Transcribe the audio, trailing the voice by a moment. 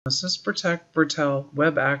Protect Virtel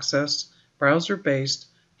Web Access browser-based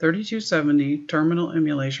 3270 terminal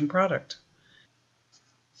emulation product.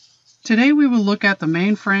 Today we will look at the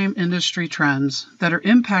mainframe industry trends that are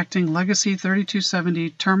impacting legacy 3270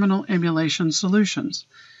 terminal emulation solutions,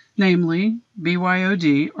 namely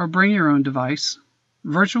BYOD or Bring Your Own Device,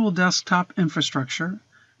 virtual desktop infrastructure,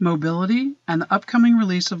 mobility, and the upcoming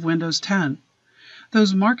release of Windows 10.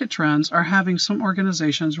 Those market trends are having some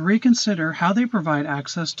organizations reconsider how they provide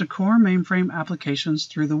access to core mainframe applications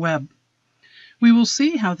through the web. We will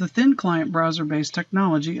see how the thin client browser-based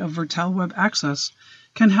technology of Virtel Web Access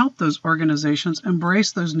can help those organizations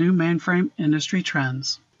embrace those new mainframe industry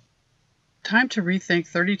trends. Time to rethink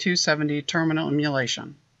 3270 terminal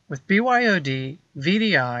emulation. With BYOD,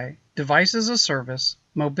 VDI, Device as a Service,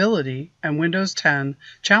 Mobility, and Windows 10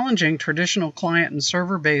 challenging traditional client and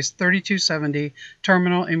server-based 3270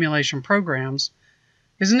 terminal emulation programs,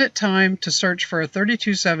 isn't it time to search for a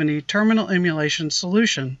 3270 terminal emulation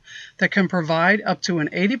solution that can provide up to an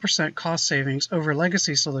 80% cost savings over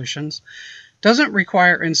legacy solutions, doesn't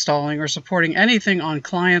require installing or supporting anything on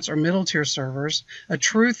clients or middle-tier servers, a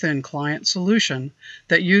true thin client solution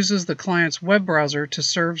that uses the client's web browser to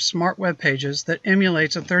serve smart web pages that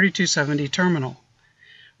emulates a 3270 terminal,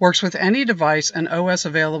 works with any device and OS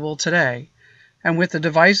available today, and with the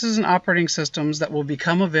devices and operating systems that will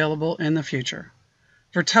become available in the future.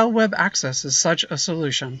 Virtel Web Access is such a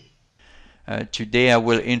solution. Today I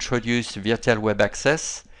will introduce Virtel Web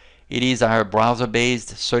Access. It is our browser-based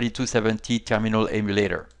 3270 terminal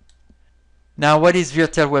emulator. Now, what is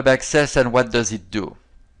Virtel Web Access and what does it do?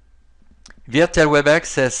 Virtel Web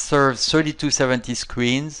Access serves 3270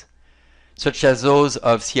 screens, such as those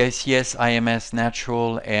of CICS, IMS,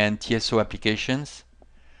 Natural, and TSO applications,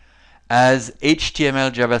 as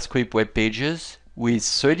HTML, JavaScript web pages with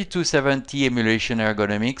 3270 emulation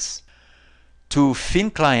ergonomics to thin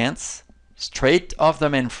clients straight off the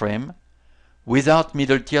mainframe without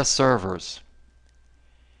middle-tier servers.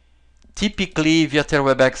 Typically, Virtel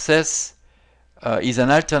Web Access is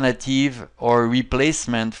an alternative or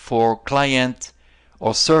replacement for client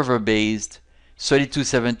or server-based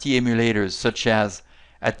 3270 emulators such as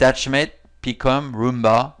Attachmate, Picom,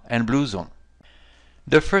 Roomba, and Bluezone.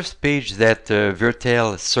 The first page that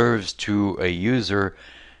Virtel serves to a user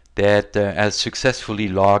that has successfully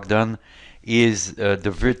logged on is the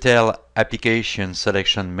Virtel application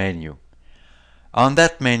selection menu. On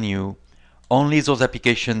that menu, only those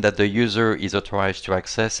applications that the user is authorized to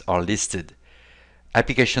access are listed.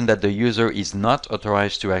 Applications that the user is not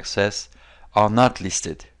authorized to access are not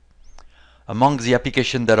listed. Among the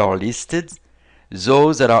applications that are listed,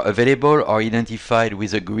 those that are available are identified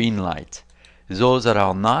with a green light. Those that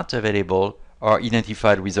are not available are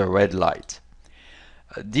identified with a red light.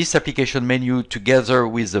 This application menu, together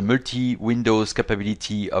with the multi-Windows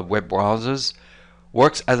capability of web browsers,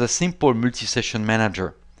 works as a simple multi-session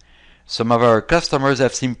manager. Some of our customers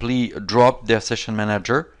have simply dropped their session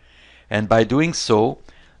manager, and by doing so,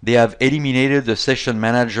 they have eliminated the session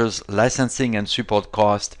manager's licensing and support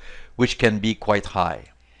cost, which can be quite high.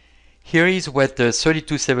 Here is what the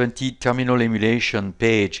 3270 terminal emulation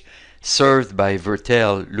page served by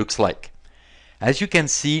Virtel looks like. As you can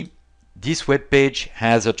see, this web page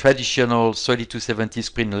has a traditional 3270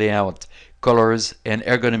 screen layout, colors, and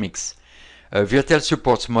ergonomics. Virtel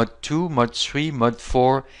supports Mod 2, Mod 3, Mod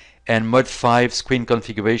 4, and Mod 5 screen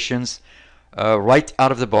configurations right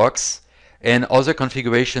out of the box, and other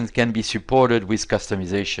configurations can be supported with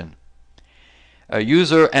customization. A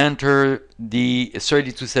user enters the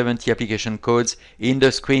 3270 application codes in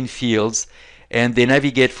the screen fields, and they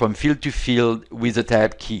navigate from field to field with the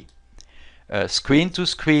tab key.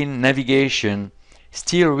 Screen-to-screen navigation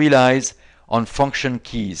still relies on function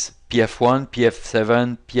keys, PF1,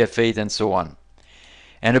 PF7, PF8, and so on.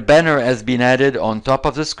 And a banner has been added on top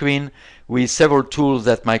of the screen with several tools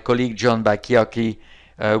that my colleague John Bakiaki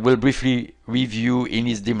will briefly review in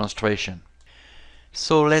his demonstration.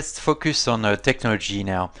 So let's focus on technology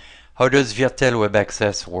now. How does Virtel Web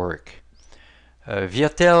Access work?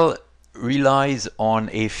 Virtel relies on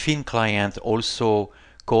a thin client, also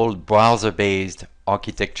called browser-based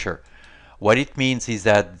architecture. What it means is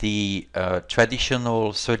that the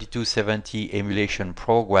traditional 3270 emulation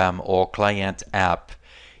program or client app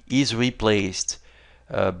is replaced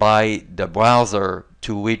by the browser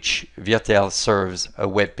to which Virtel serves a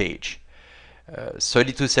web page.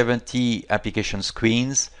 3270 application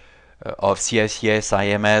screens of CICS,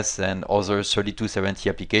 IMS, and other 3270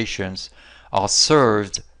 applications are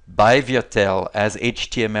served by Virtel as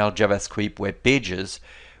HTML, JavaScript web pages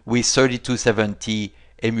with 3270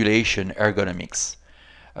 emulation ergonomics.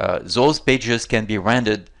 Those pages can be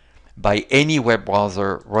rendered by any web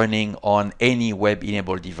browser running on any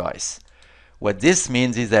web-enabled device. What this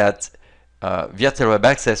means is that Virtel Web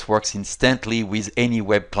Access works instantly with any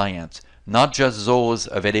web client, not just those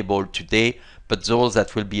available today, but those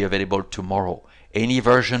that will be available tomorrow. Any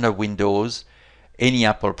version of Windows, any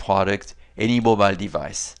Apple product, any mobile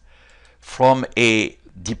device. From a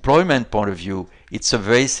deployment point of view, it's a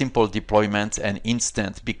very simple deployment and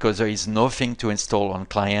instant because there is nothing to install on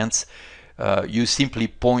clients. You simply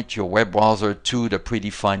point your web browser to the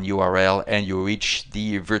predefined URL and you reach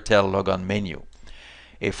the Virtel Logon menu.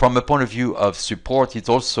 From a point of view of support, it's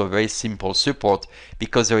also a very simple support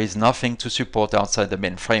because there is nothing to support outside the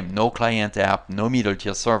mainframe. No client app, no middle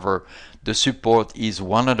tier server. The support is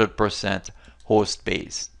 100%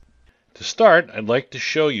 host-based. To start, I'd like to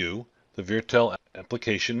show you the Virtel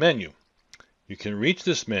application menu. You can reach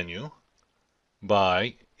this menu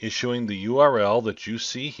by issuing the URL that you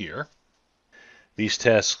see here. These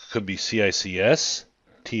tasks could be CICS,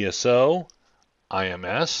 TSO,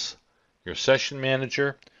 IMS, your session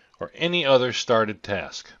manager, or any other started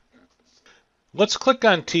task. Let's click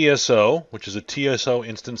on TSO, which is a TSO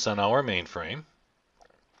instance on our mainframe.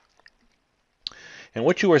 And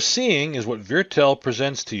what you are seeing is what Virtel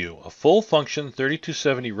presents to you, a full function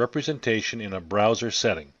 3270 representation in a browser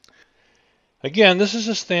setting. Again, this is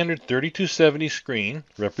a standard 3270 screen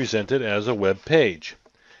represented as a web page.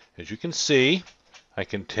 As you can see, I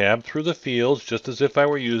can tab through the fields just as if I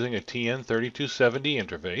were using a TN3270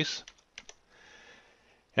 interface.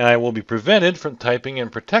 And I will be prevented from typing in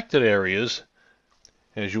protected areas.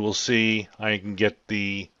 As you will see, I can get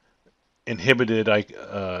the inhibited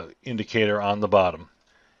indicator on the bottom,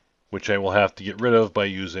 which I will have to get rid of by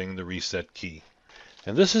using the reset key.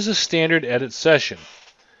 And this is a standard edit session.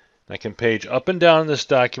 I can page up and down in this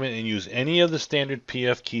document and use any of the standard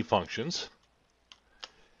PF key functions.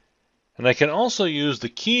 And I can also use the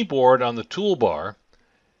keyboard on the toolbar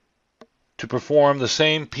to perform the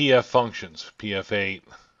same PF functions, PF8,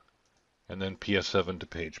 and then PF7 to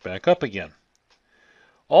page back up again.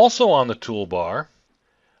 Also on the toolbar,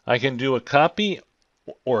 I can do a copy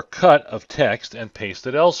or cut of text and paste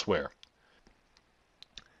it elsewhere.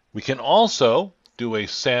 We can also do a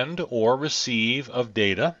send or receive of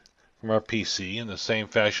data from our PC in the same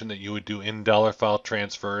fashion that you would do in dollar file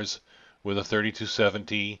transfers with a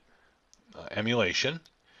 3270 emulation.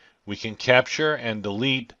 We can capture and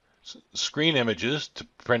delete screen images to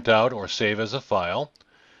print out or save as a file.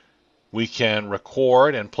 We can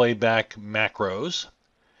record and play back macros.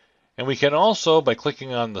 And we can also, by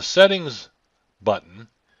clicking on the settings button,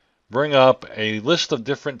 bring up a list of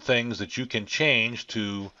different things that you can change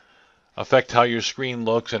to affect how your screen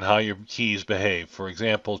looks and how your keys behave. For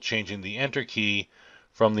example, changing the enter key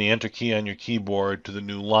from the enter key on your keyboard to the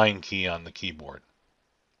new line key on the keyboard.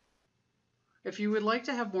 If you would like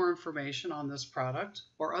to have more information on this product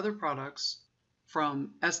or other products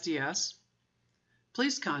from SDS,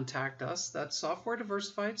 please contact us, that's Software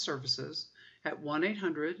Diversified Services, at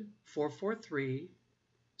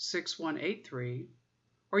 1-800-443-6183,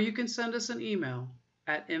 or you can send us an email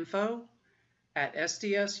at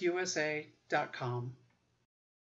info@sdsusa.com.